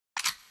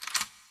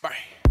Bye.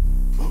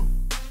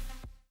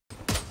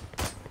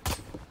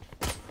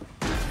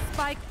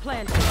 Spike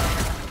planted.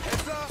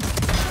 Heads up.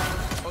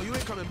 Oh, you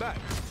ain't coming back.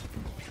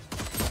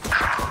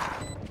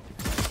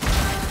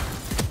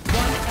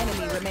 One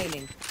enemy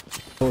remaining.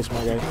 Close,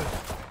 my guy.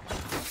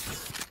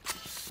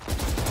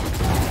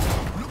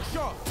 Look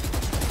sharp.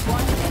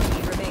 One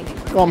enemy remaining.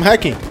 Oh, I'm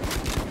hacking.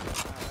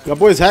 Your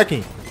boy is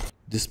hacking.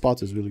 This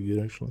spot is really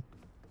good, actually.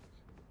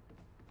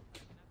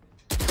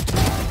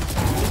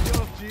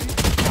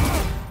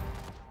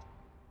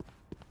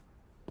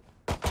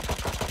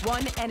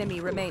 One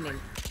enemy remaining.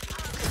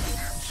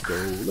 Let's go.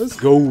 Let's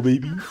go,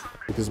 baby.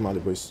 Look at this Molly,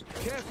 boys.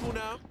 Careful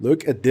now.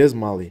 Look at this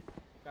Molly.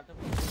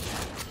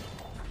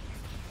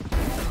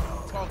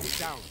 Target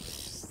down.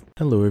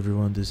 Hello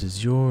everyone, this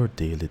is your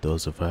daily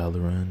dose of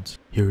Valorant.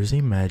 Here is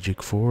a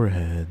magic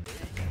forehead.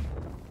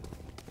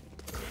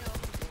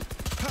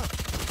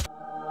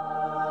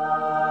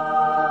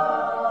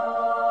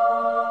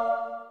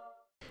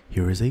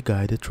 Here is a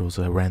guy that throws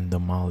a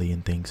random molly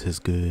and thinks he's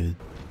good.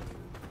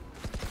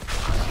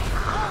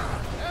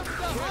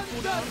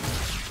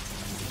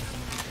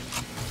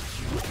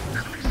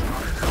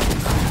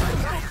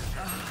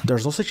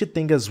 There's no such a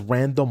thing as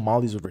random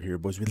mollies over here,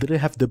 boys. We literally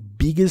have the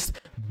biggest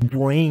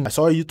brain. I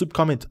saw a YouTube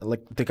comment,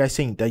 like the guy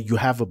saying that you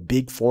have a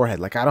big forehead.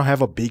 Like, I don't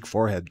have a big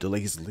forehead, dude.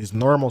 Like, it's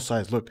normal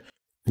size. Look,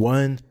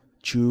 1,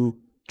 2,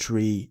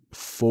 3,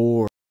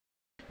 4.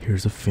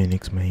 Here's a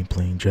Phoenix main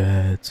playing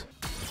Jets.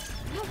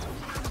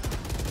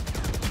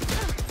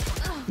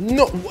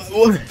 No.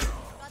 What?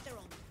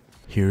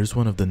 Here's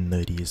one of the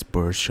nuttiest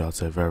burst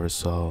shots I've ever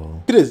saw.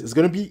 Look at this. It's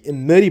gonna be a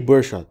nutty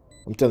burst shot.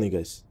 I'm telling you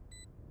guys.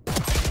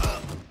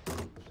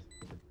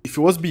 If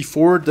it was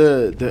before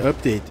the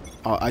update,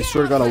 I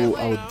swear to God,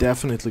 I would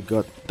definitely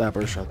got that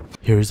burst shot.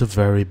 Here's a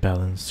very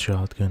balanced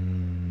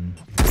shotgun.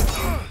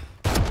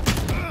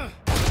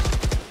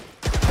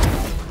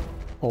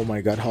 Oh my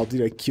God, how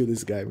did I kill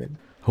this guy, man?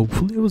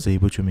 Hopefully I was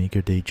able to make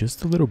your day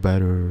just a little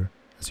better.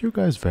 I'll see you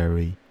guys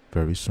very,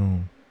 very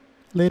soon.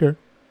 Later.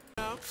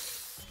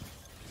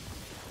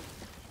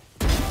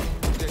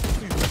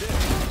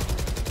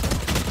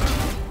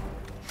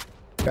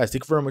 Guys,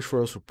 thank you very much for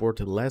your support.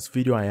 The last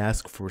video I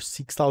asked for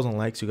 6,000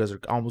 likes. You guys are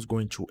almost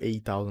going to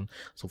 8,000.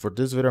 So for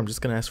this video, I'm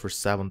just gonna ask for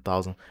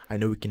 7,000. I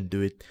know we can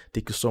do it.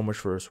 Thank you so much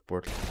for your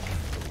support.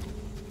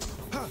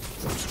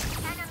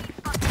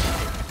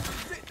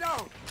 Sit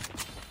down.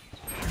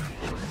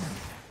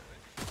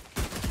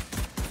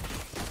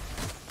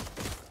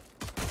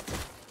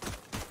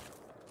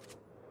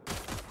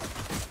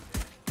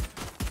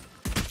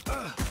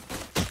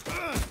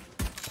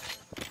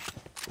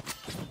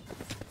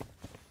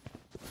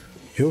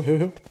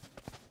 Heal.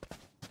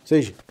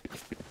 Sage.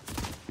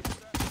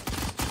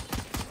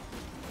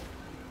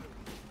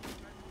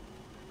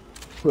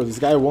 Bro, this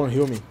guy won't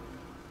heal me.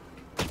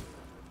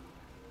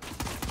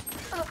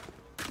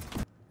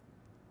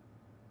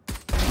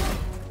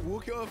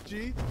 Walk it off,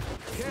 G.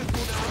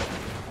 Careful now.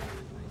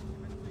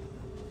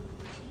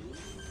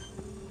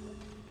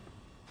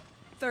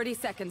 30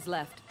 seconds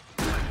left.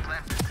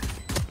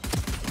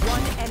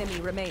 One enemy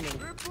remaining.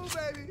 Triple,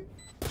 baby.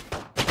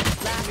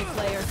 Last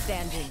player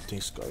standing.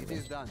 Thanks, God, man.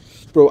 He's done.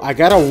 Bro, I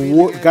gotta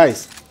work,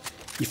 guys.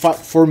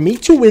 For me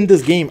to win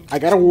this game, I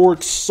gotta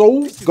work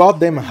so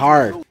goddamn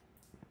hard.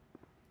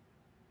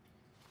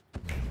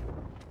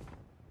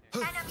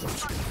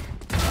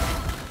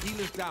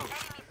 Healer's down.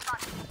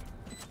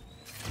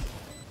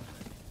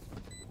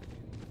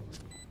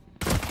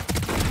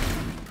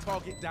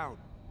 Target down.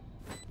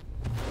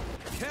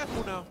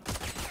 Careful now.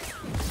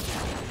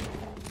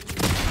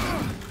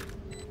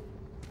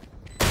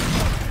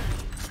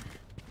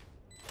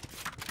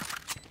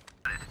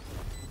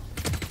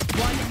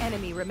 One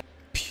enemy remaining.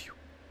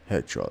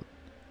 Headshot.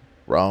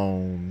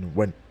 Round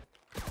 1.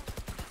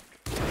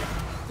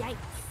 Yikes.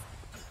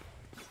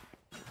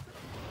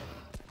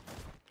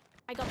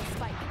 I got the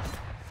spike.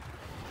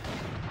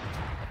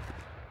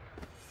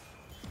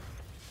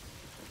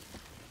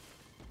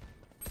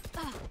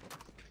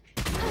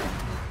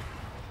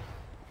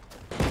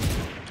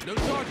 No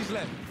charges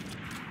left.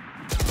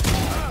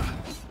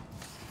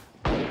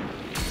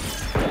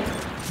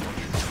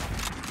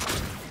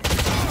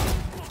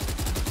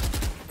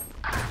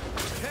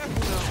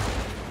 Careful now.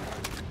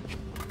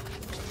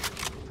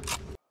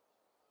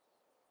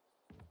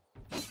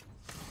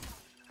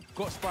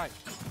 Got spike.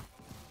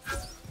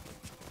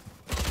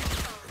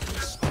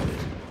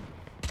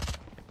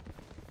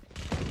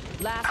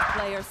 Last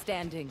player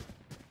standing.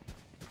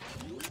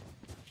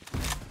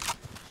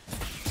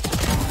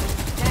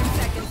 10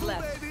 seconds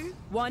left. Baby.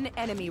 One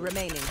enemy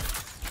remaining.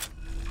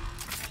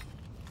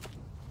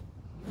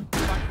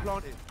 Spike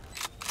planted.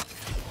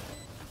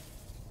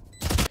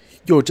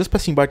 Yo, just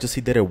passing by to see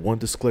that I won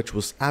this clutch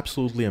was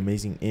absolutely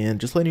amazing, and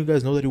just letting you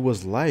guys know that it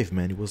was live,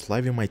 man. It was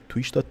live in my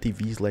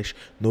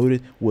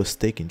twitch.tv/noted was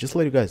taken. Just to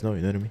let you guys know,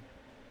 you know what I mean?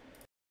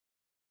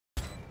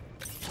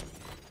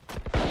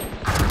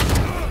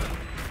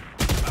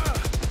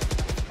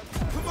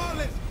 Come on,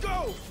 let's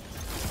go.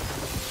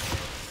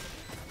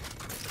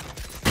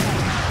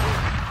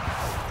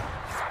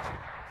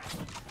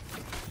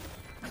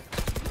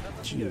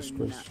 Jesus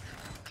Christ.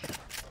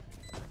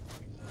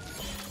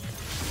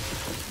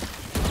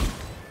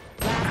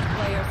 Last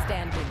player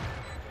standing.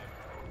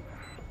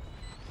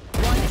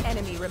 One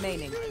enemy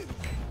remaining.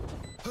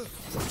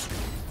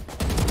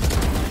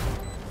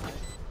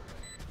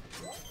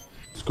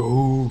 Let's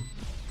go.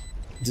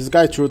 This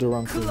guy threw the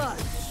wrong thing.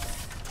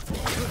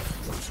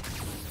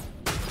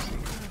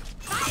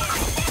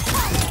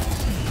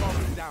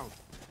 Falling down.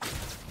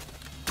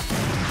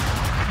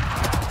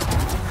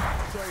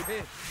 Sorry,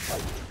 man.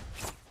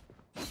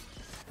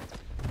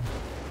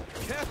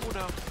 Careful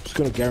now. Just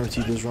gonna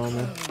guarantee this round,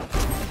 man.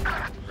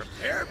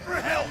 Prepare for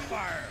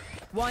hellfire.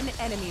 One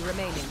enemy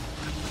remaining.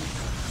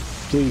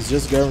 Please,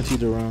 just guarantee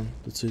the round.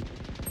 That's it.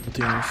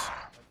 Nothing else.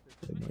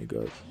 Oh my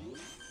god.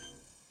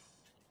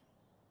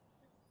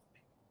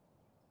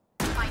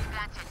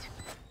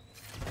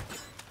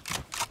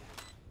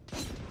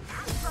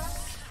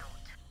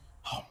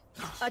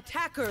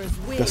 Attackers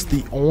win. That's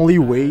the only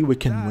way we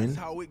can win. That's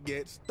how it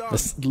gets done.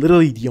 That's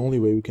literally the only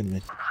way we can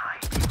win.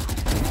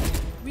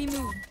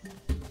 Remove.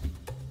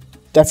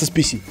 That's a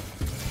PC.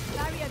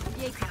 Barrier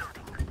created.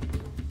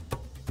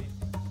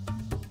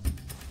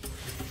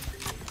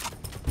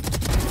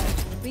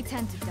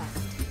 Return to dust.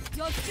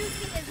 Your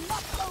duty is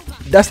not over.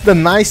 That's the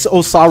nice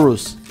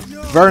Osaurus.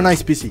 Very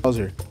nice PC. How's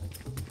here?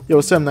 Yo,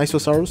 what's up, nice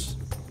Osaurus?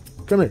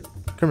 Come here.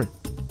 Come here.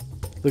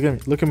 Look at me.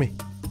 Look at me.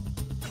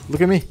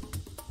 Look at me.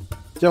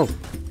 Yo,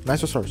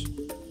 nice Osaurus.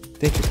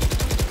 Thank you.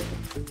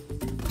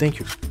 Thank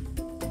you.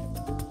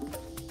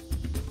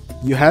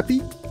 You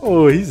happy?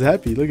 Oh, he's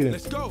happy. Look at him.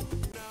 Let's go.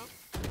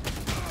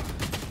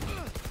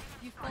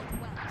 You fought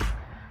well.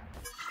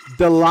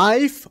 The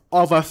life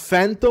of a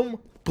phantom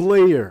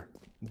player.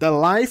 The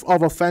life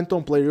of a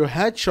phantom player. Your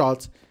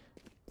headshots.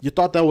 You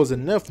thought that was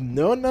enough?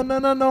 No, no, no,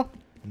 no, no.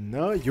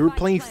 No, you're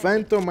playing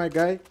phantom, my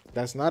guy.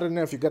 That's not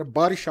enough. You got a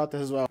body shot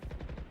as well.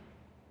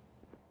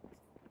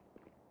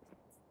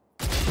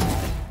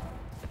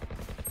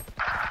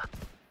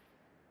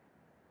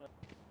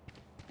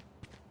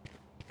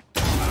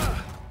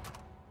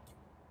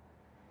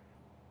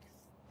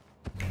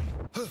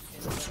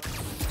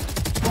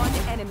 One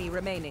enemy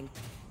remaining.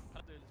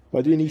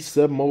 Why do you need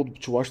sub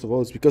mode to watch the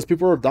VODs? Because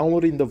people are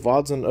downloading the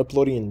VODs and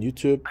uploading in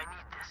YouTube.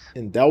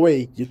 And that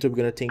way, YouTube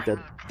gonna think that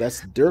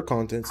that's their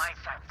content.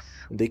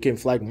 And they can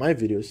flag my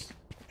videos.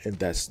 And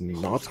that's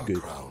not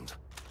good.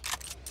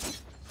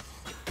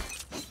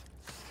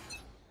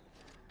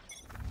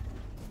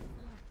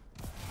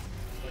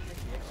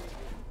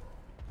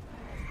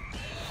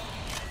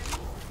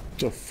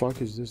 The fuck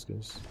is this,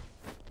 guys?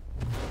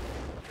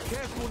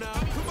 Careful now.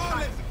 Come on,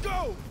 let's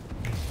go.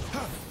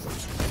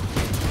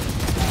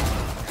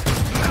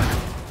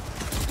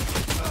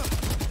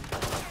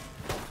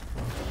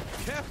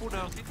 Careful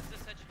now.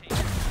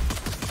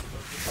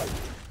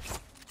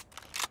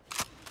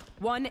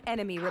 One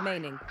enemy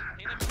remaining. Right.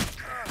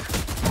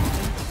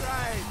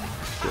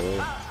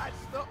 I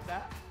stopped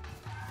that.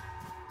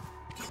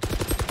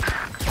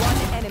 One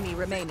enemy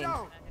remaining.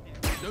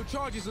 No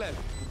charges left.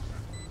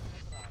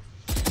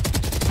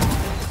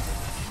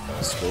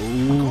 Let's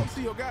go.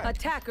 See your guy.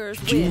 Attackers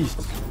win. Jeez.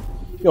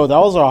 Yo, that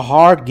was a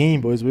hard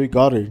game, boys. We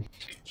got it.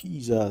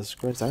 Jesus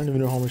Christ. I don't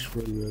even know how much for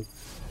you.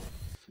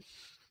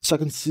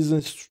 Second season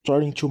is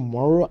starting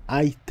tomorrow.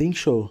 I think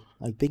so.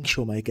 I think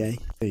so, my guy.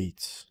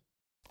 Wait.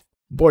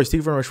 Boys, thank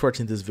you very much for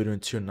watching this video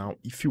until now.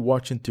 If you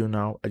watch until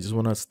now, I just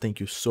want to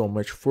thank you so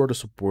much for the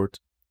support.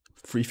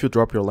 If you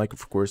drop your like,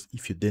 of course.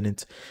 If you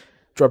didn't,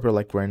 drop your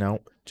like right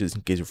now, just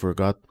in case you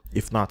forgot.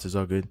 If not, it's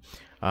all good.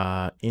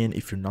 And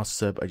if you're not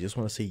sub, I just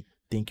want to say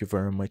thank you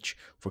very much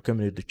for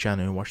coming to the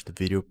channel and watch the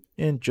video.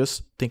 And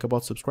just think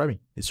about subscribing.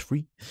 It's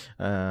free.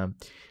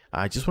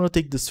 I just want to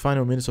take this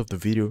final minutes of the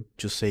video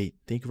to say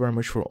thank you very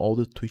much for all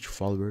the Twitch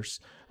followers,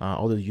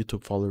 all the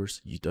YouTube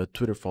followers,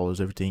 Twitter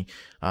followers, everything.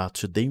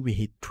 Today we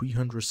hit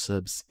 300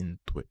 subs in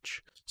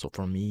Twitch. So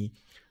for me,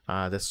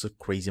 that's a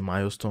crazy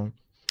milestone.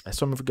 As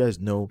some of you guys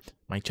know,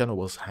 my channel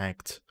was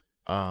hacked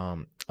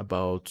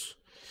about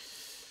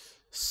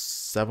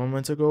 7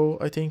 months ago,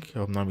 I think, if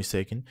I'm not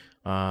mistaken.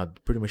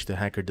 Pretty much the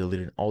hacker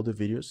deleted all the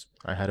videos.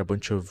 I had a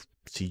bunch of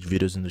Siege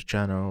videos in the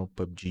channel,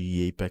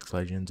 PUBG, Apex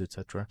Legends,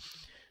 etc.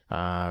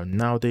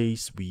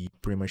 Nowadays we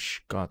pretty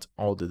much got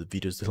all the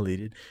videos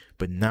deleted,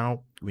 but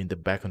now we're in the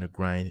back on the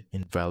grind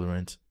in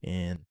Valorant,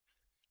 and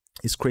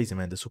it's crazy,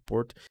 man. The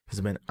support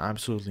has been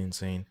absolutely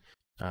insane.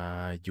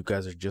 You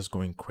guys are just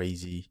going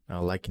crazy,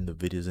 liking the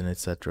videos and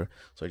etc.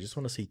 So I just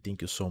want to say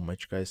thank you so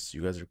much, guys.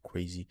 You guys are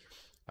crazy.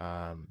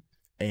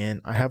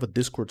 And I have a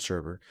Discord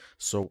server,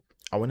 so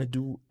I want to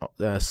do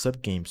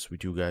sub games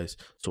with you guys.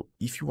 So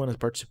if you want to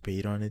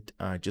participate on it,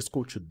 just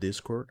go to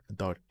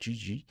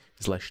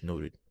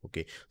discord.gg/noted.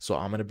 Okay, so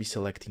I'm gonna be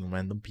selecting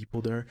random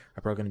people there.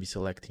 I'm probably gonna be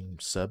selecting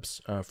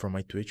subs from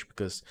my Twitch,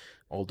 because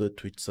all the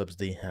Twitch subs,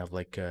 they have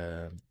like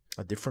a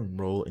different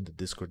role in the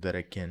Discord that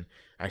I can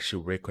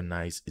actually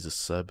recognize is a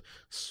sub.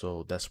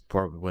 So that's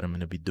probably what I'm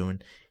gonna be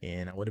doing,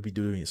 and I want to be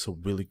doing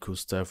some really cool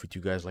stuff with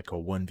you guys, like a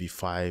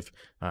 1v5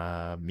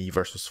 me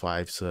versus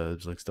 5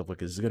 subs, like stuff like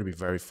this. It's gonna be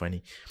very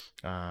funny.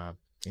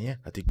 yeah,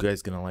 I think you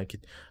guys gonna like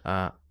it.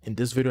 In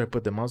this video I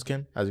put the mouse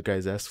cam as you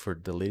guys asked for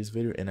the latest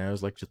video, and I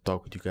always like to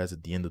talk with you guys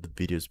at the end of the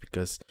videos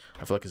because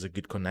I feel like it's a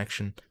good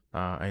connection.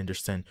 I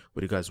understand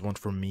what you guys want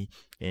from me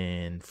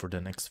and for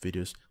the next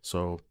videos.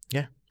 So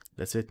yeah,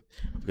 that's it.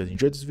 Hope you guys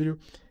enjoyed this video.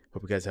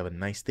 Hope you guys have a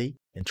nice day,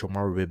 and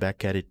tomorrow we'll be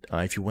back at it.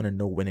 If you want to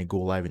know when I go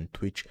live in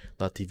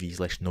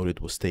twitch.tv/noted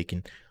was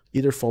taken,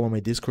 either follow my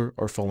Discord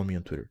or follow me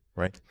on Twitter.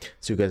 Right,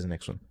 see you guys in the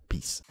next one.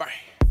 Peace.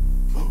 Bye.